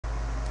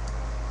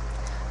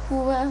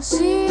Well,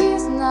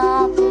 she's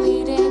not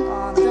bleeding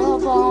on the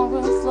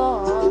ballroom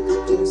floor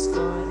just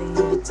for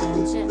the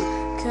attention,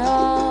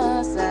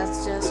 'cause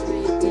that's just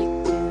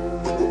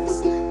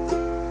ridiculous.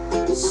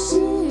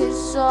 She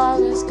sure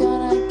is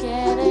gonna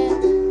get it.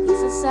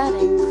 It's a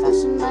setting,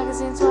 fashion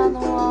magazines round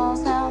the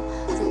walls now,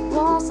 the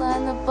walls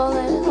and the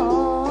bullet holes.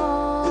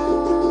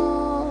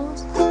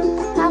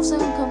 Have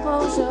some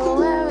composure,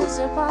 where is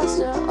your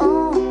posture?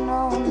 Oh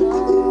no, no.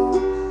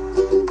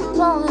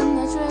 Pulling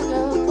the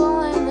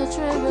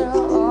trigger,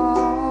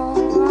 all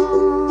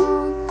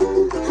wrong.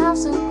 Have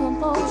some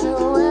composure,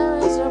 where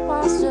is your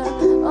posture?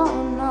 Oh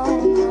no,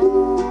 no.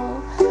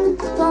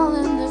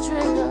 Pulling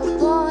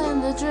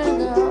the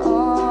trigger,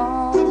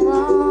 all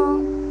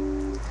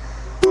wrong.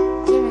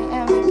 Give me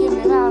envy, give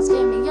me malice,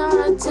 give me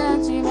your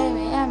attention. You made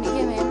me envy,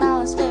 give me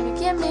malice, baby,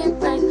 give me a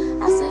break.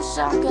 I say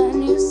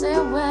shotgun, you say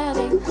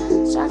wedding.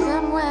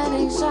 Shotgun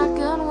wedding,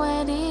 shotgun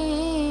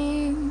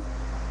wedding.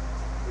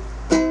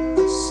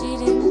 She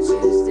didn't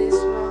choose this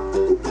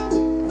road,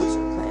 and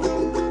she'll play it.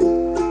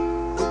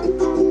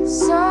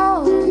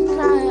 So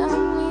cry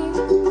on me,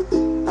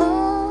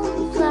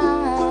 oh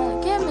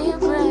cry, give me a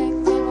break.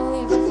 They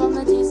believe it from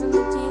the D's and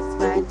the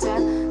teeth, right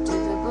down to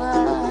the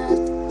blood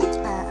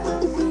at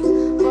her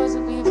feet. Boys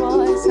will be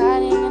boys,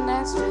 hiding an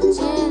extra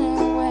gin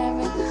and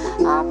wearing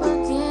opera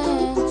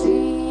dreams.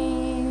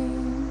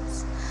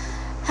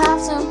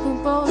 Have some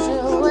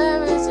composure,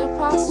 where is your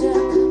posture?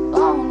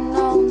 Oh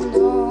no,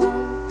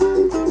 no.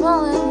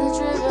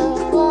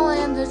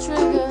 Pulling the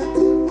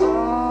trigger,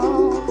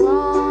 all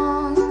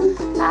wrong.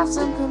 Have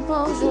some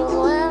composure,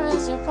 where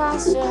is your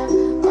posture?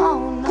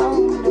 Oh no,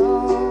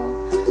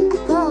 no.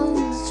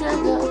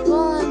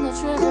 Pulling the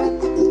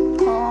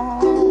trigger,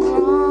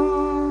 all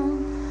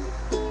wrong.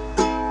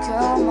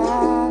 Come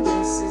on,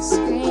 this is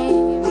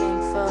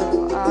screaming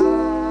photo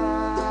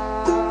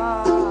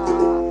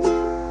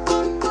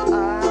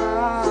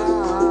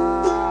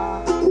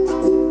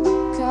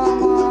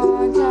Come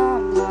on,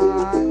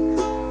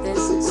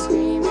 this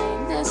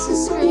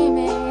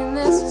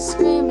is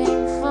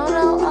screaming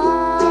photo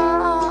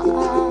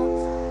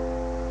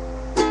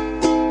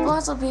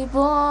Boys will be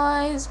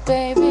boys,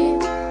 baby.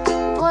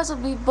 Boys will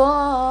be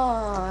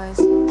boys.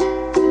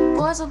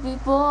 Boys will be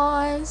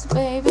boys,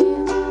 baby.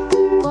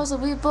 Boys will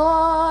be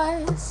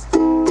boys.